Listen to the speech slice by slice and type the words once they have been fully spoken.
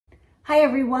Hi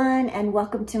everyone, and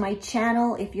welcome to my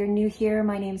channel. If you're new here,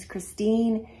 my name's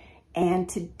Christine, and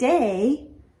today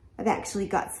I've actually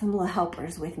got some little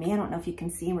helpers with me. I don't know if you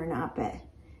can see them or not, but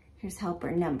here's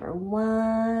helper number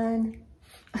 1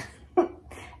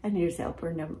 and here's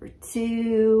helper number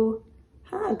 2.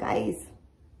 Huh, guys?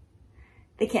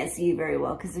 They can't see you very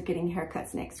well because they're getting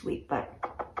haircuts next week, but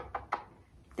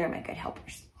they're my good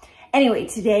helpers. Anyway,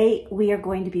 today we are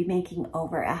going to be making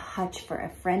over a hutch for a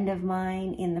friend of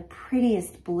mine in the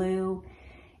prettiest blue.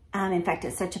 In fact,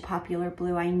 it's such a popular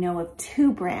blue. I know of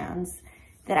 2 brands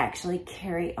that actually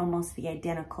carry almost the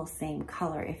identical same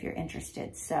color if you're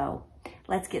interested. So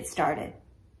let's get started,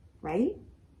 right?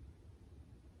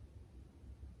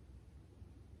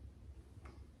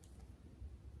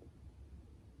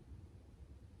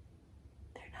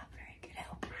 They're not very good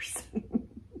helpers.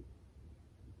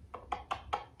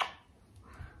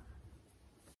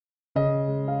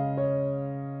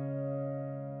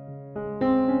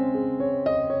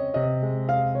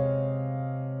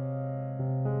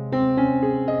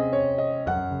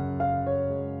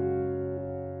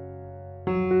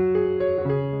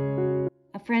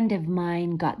 A friend of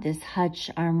mine got this Hutch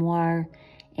Armoire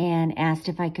and asked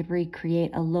if I could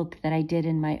recreate a look that I did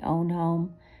in my own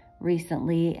home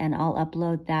recently, and I'll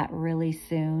upload that really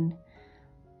soon.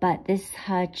 But this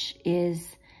hutch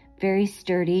is very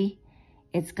sturdy.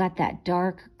 It's got that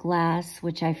dark glass,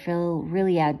 which I feel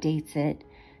really outdates it.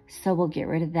 So we'll get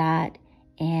rid of that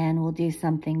and we'll do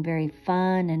something very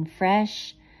fun and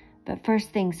fresh. But first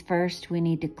things first, we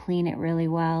need to clean it really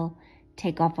well.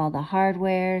 Take off all the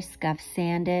hardware, scuff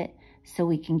sand it, so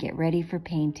we can get ready for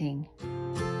painting.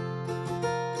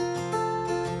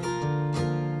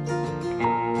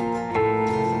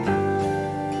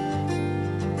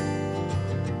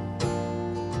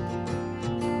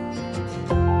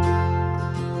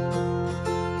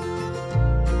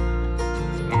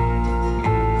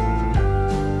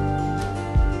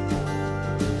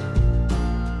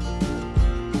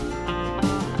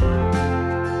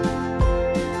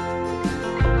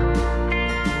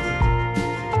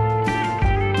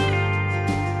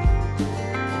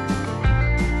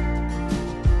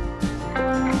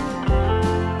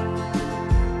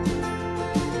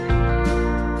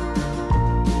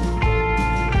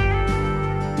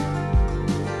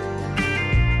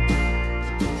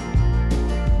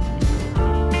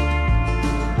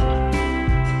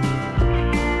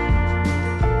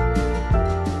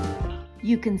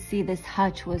 You can see this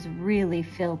hutch was really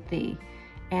filthy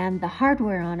and the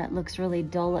hardware on it looks really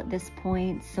dull at this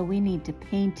point, so we need to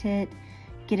paint it,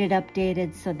 get it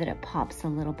updated so that it pops a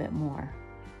little bit more.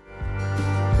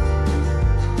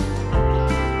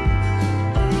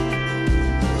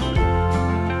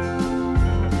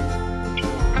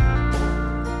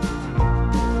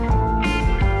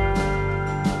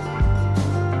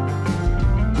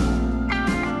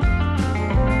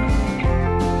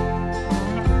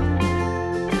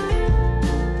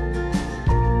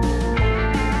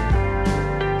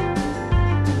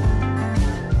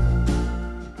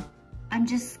 I'm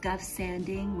just scuff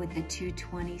sanding with the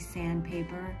 220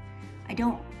 sandpaper. I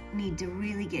don't need to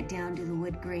really get down to the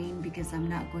wood grain because I'm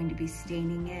not going to be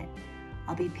staining it.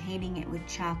 I'll be painting it with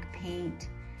chalk paint.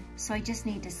 So I just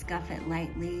need to scuff it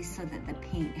lightly so that the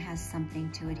paint has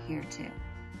something to adhere to.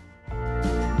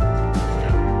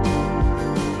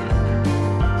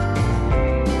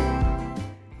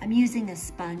 I'm using a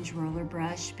sponge roller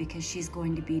brush because she's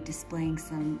going to be displaying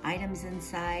some items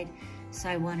inside. So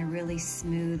I want a really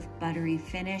smooth, buttery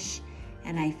finish,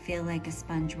 and I feel like a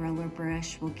sponge roller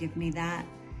brush will give me that.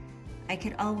 I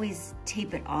could always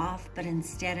tape it off, but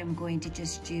instead I'm going to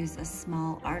just use a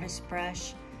small artist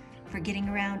brush for getting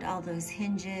around all those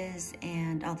hinges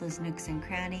and all those nooks and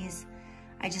crannies.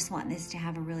 I just want this to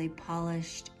have a really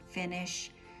polished finish,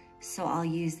 so I'll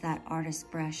use that artist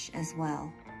brush as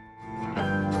well.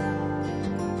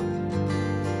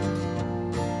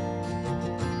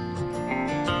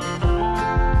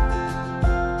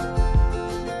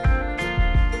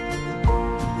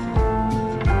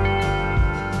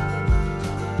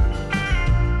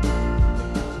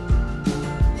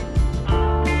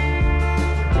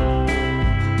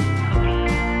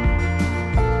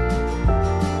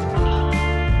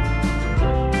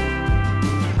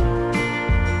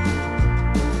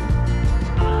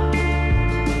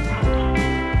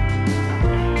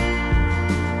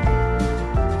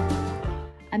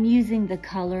 I'm using the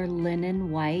color Linen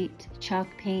White chalk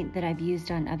paint that I've used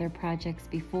on other projects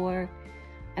before.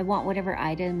 I want whatever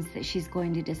items that she's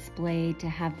going to display to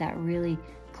have that really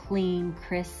clean,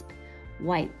 crisp,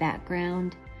 white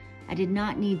background. I did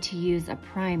not need to use a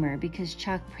primer because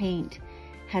chalk paint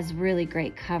has really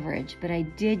great coverage, but I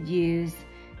did use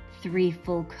 3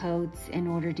 full coats in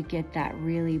order to get that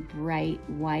really bright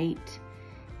white,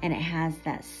 and it has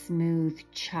that smooth,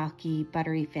 chalky,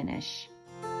 buttery finish.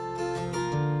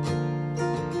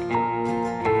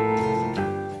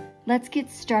 Let's get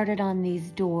started on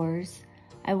these doors.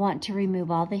 I want to remove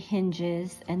all the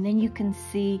hinges, and then you can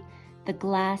see the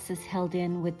glass is held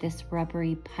in with this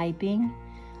rubbery piping.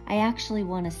 I actually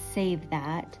want to save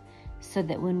that so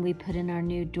that when we put in our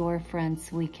new door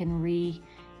fronts, we can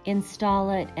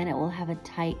reinstall it and it will have a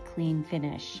tight, clean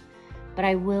finish. But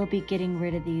I will be getting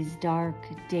rid of these dark,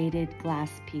 dated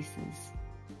glass pieces.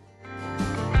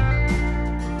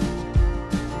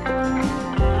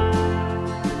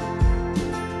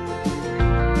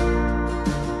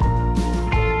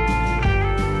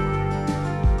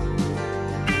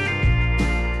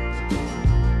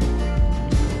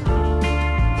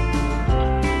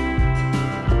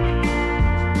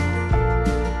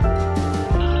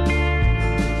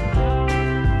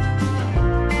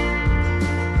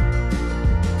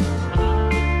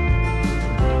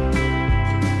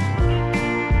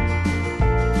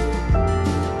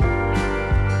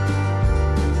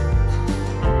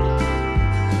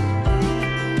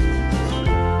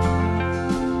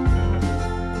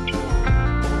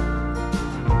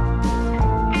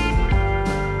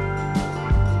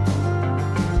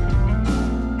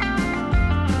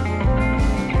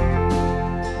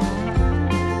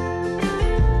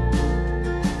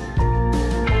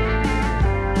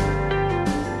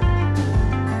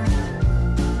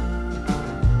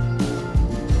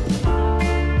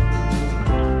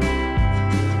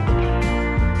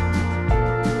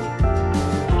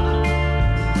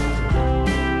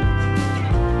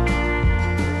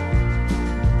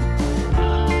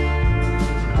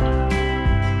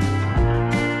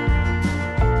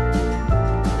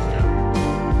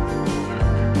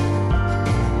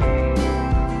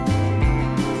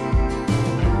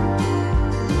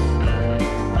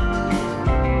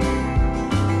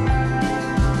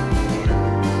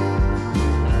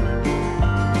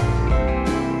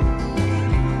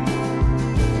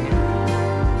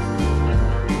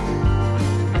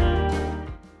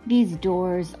 These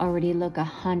doors already look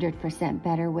 100%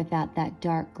 better without that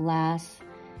dark glass.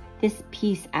 This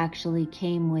piece actually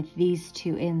came with these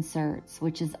 2 inserts,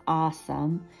 which is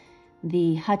awesome.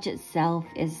 The hutch itself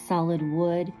is solid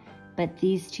wood, but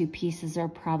these 2 pieces are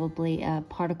probably a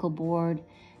particle board,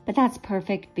 but that's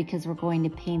perfect because we're going to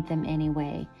paint them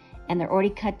anyway. And they're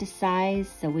already cut to size,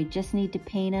 so we just need to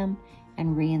paint them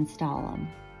and reinstall them.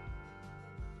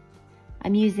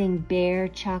 I'm using bare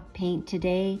chalk paint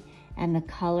today, and the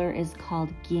color is called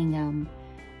Gingham,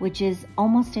 which is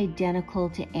almost identical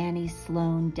to Annie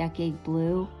Sloan Decade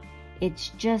Blue. It's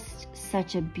just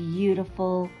such a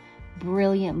beautiful,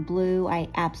 brilliant blue. I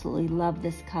absolutely love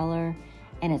this color,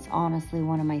 and it's honestly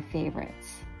one of my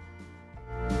favorites.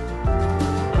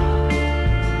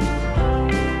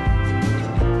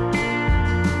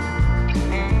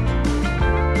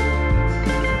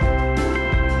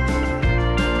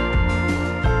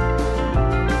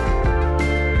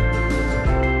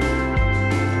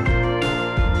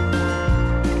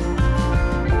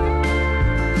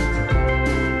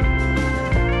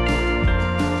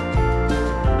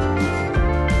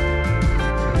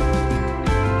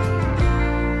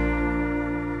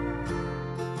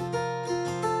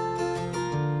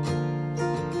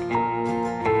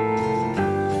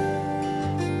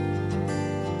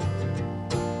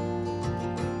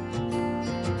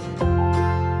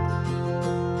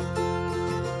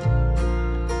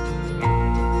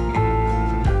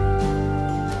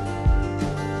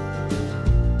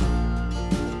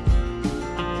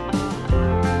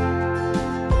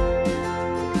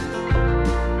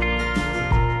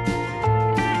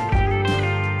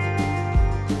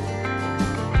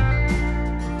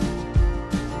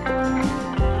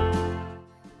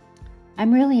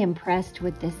 I'm really impressed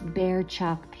with this bare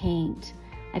chalk paint.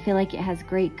 I feel like it has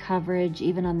great coverage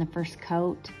even on the first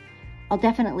coat. I'll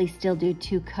definitely still do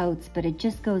 2 coats, but it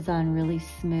just goes on really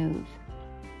smooth.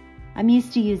 I'm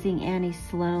used to using Annie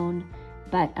Sloan,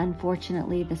 but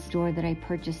unfortunately the store that I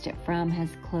purchased it from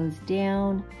has closed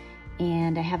down,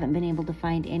 and I haven't been able to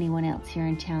find anyone else here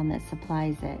in town that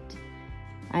supplies it.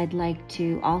 I'd like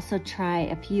to also try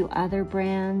a few other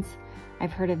brands.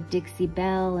 I've heard of Dixie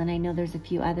Belle, and I know there's a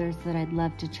few others that I'd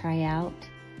love to try out.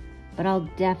 But I'll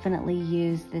definitely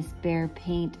use this bare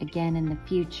paint again in the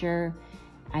future.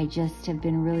 I just have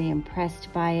been really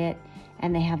impressed by it,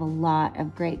 and they have a lot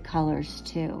of great colors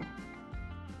too.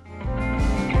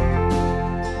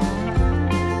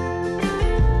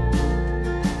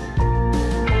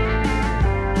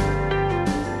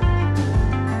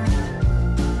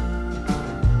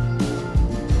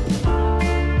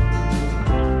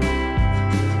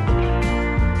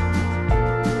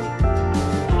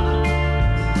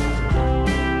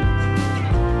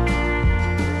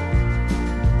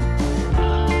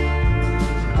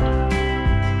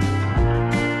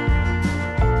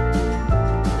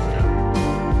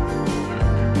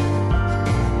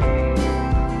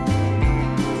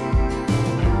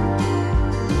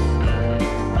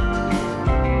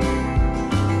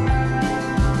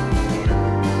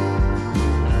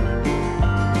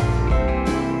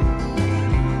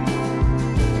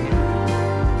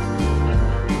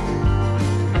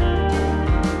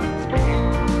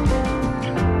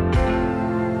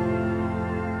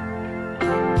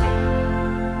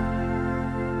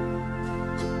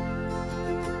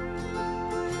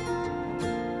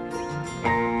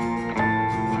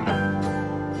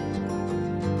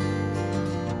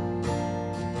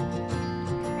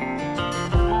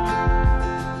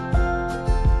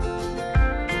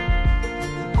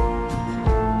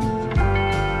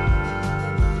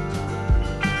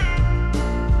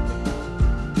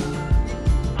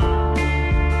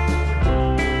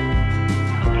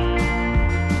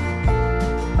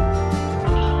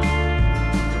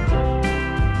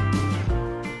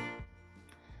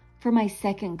 For my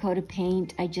second coat of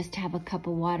paint, I just have a cup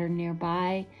of water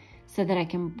nearby so that I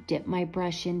can dip my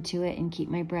brush into it and keep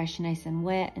my brush nice and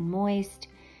wet and moist.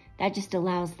 That just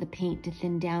allows the paint to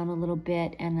thin down a little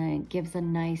bit and it gives a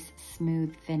nice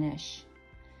smooth finish.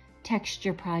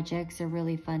 Texture projects are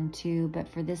really fun too, but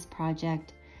for this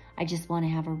project, I just want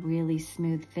to have a really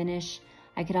smooth finish.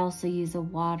 I could also use a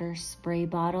water spray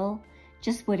bottle,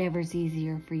 just whatever's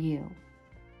easier for you.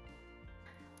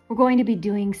 We're going to be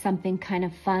doing something kind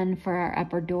of fun for our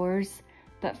upper doors,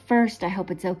 but first I hope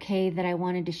it's okay that I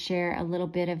wanted to share a little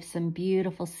bit of some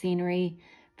beautiful scenery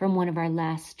from one of our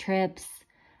last trips.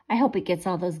 I hope it gets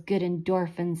all those good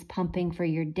endorphins pumping for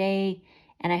your day,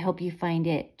 and I hope you find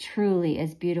it truly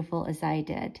as beautiful as I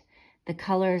did. The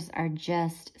colors are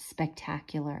just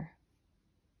spectacular.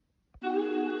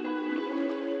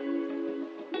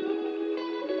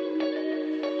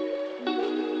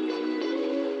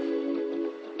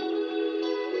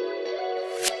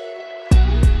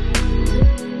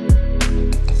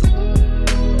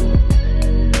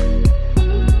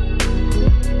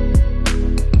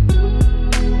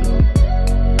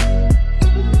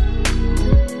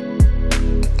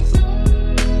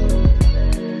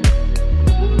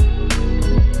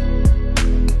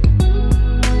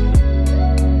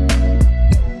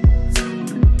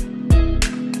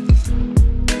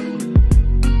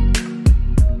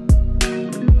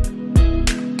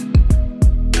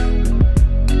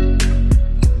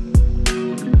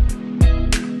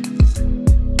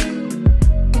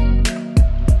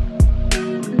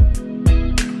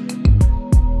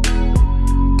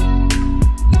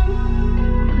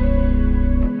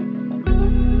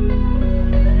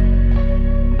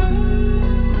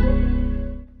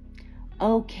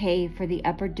 Okay, for the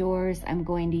upper doors, I'm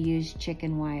going to use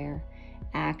chicken wire,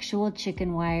 actual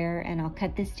chicken wire, and I'll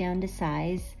cut this down to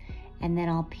size, and then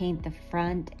I'll paint the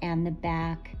front and the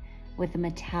back with a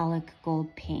metallic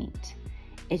gold paint.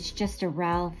 It's just a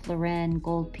Ralph Lauren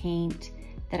gold paint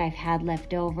that I've had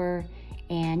left over,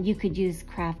 and you could use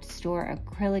craft store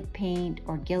acrylic paint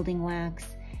or gilding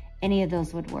wax. Any of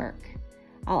those would work.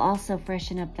 I'll also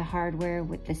freshen up the hardware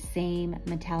with the same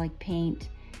metallic paint,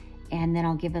 and then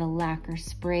I'll give it a lacquer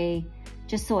spray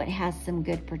just so it has some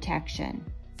good protection.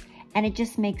 And it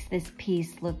just makes this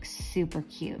piece look super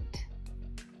cute.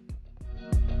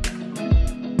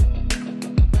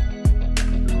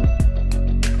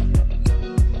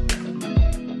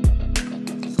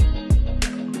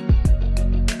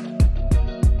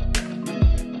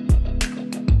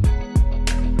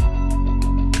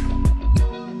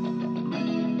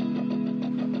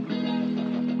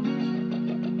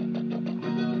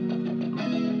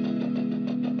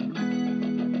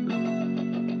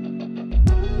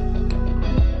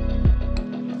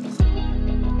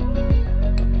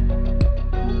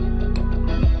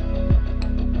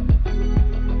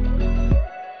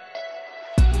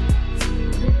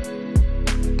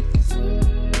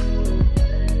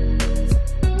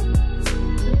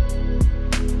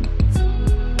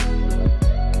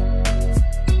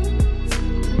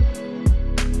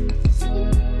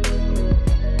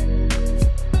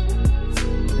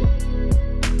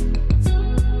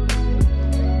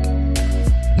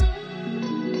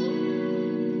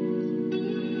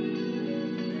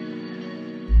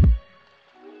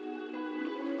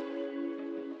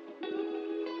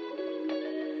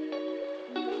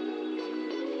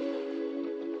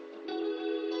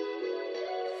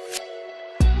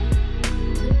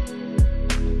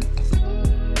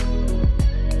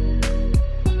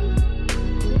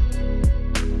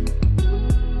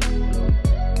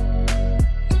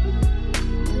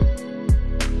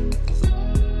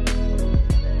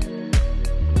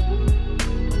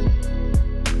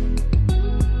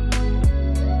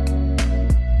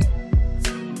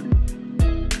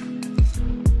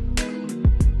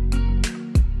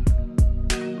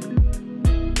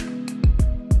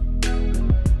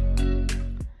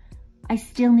 I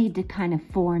still need to kind of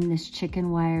form this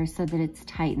chicken wire so that it's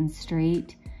tight and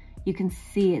straight. You can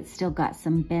see it's still got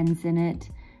some bends in it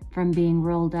from being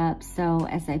rolled up. So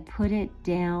as I put it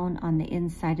down on the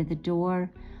inside of the door,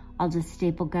 I'll just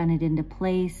staple gun it into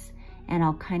place and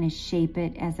I'll kind of shape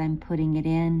it as I'm putting it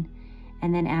in.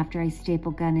 And then after I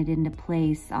staple gun it into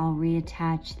place, I'll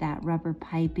reattach that rubber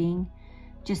piping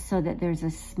just so that there's a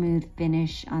smooth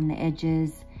finish on the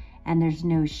edges and there's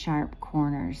no sharp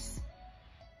corners.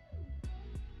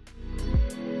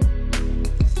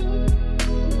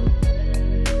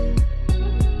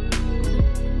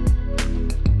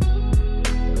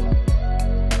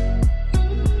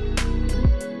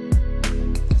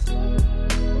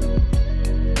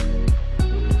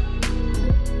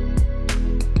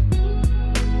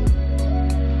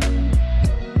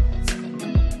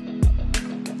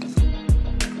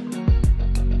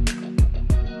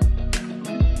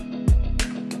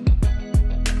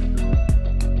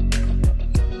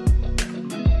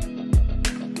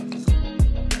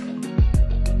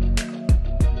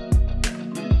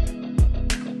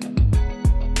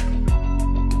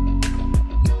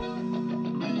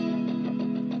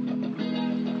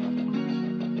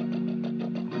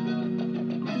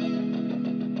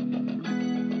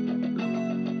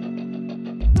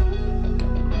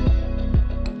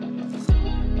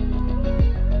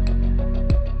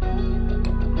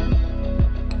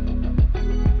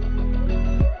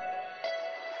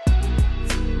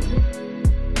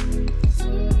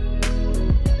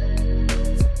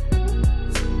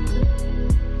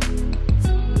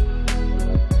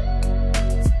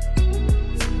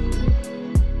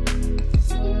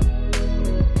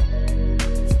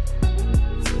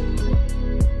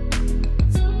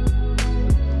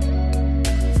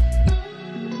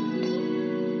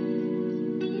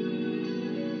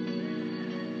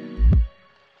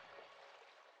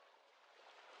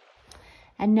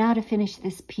 And now to finish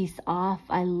this piece off,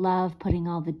 I love putting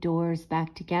all the doors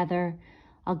back together.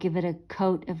 I'll give it a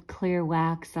coat of clear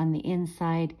wax on the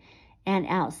inside and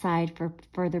outside for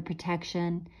further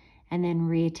protection, and then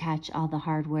reattach all the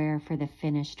hardware for the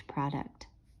finished product.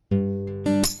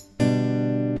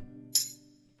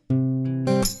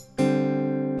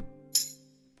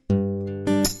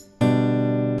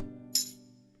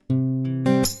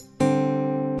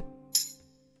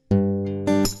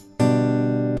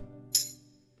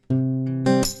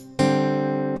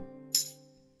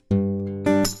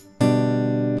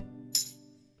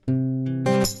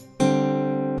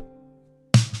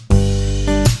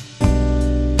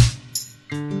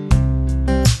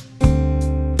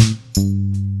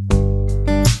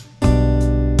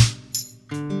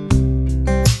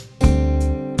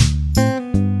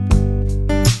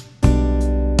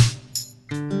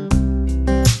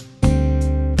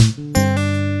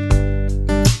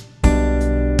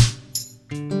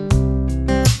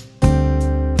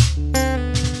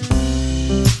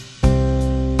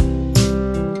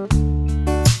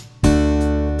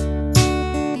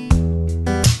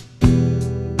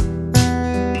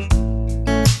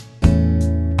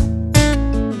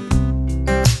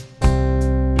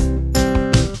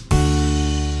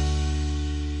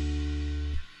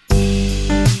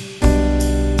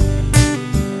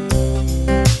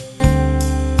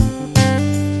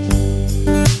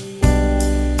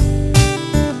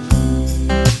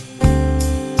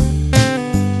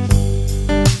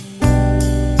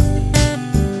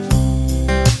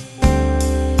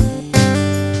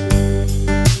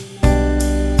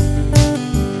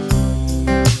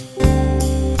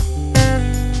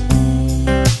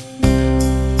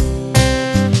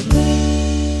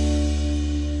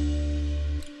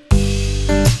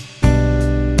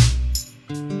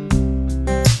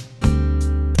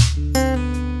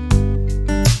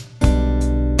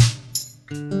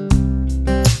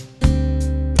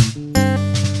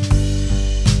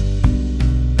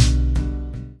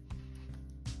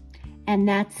 And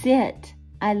that's it.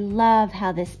 I love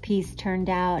how this piece turned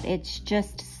out. It's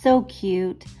just so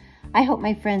cute. I hope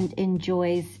my friend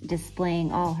enjoys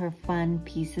displaying all her fun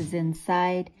pieces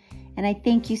inside. And I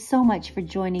thank you so much for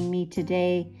joining me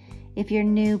today. If you're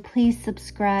new, please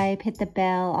subscribe, hit the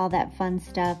bell, all that fun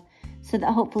stuff, so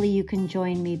that hopefully you can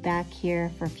join me back here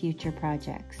for future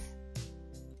projects.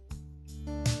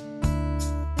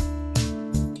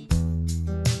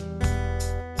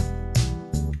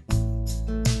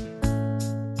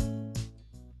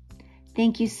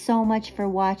 Thank you so much for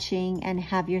watching, and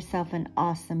have yourself an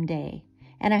awesome day.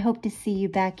 And I hope to see you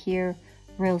back here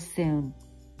real soon.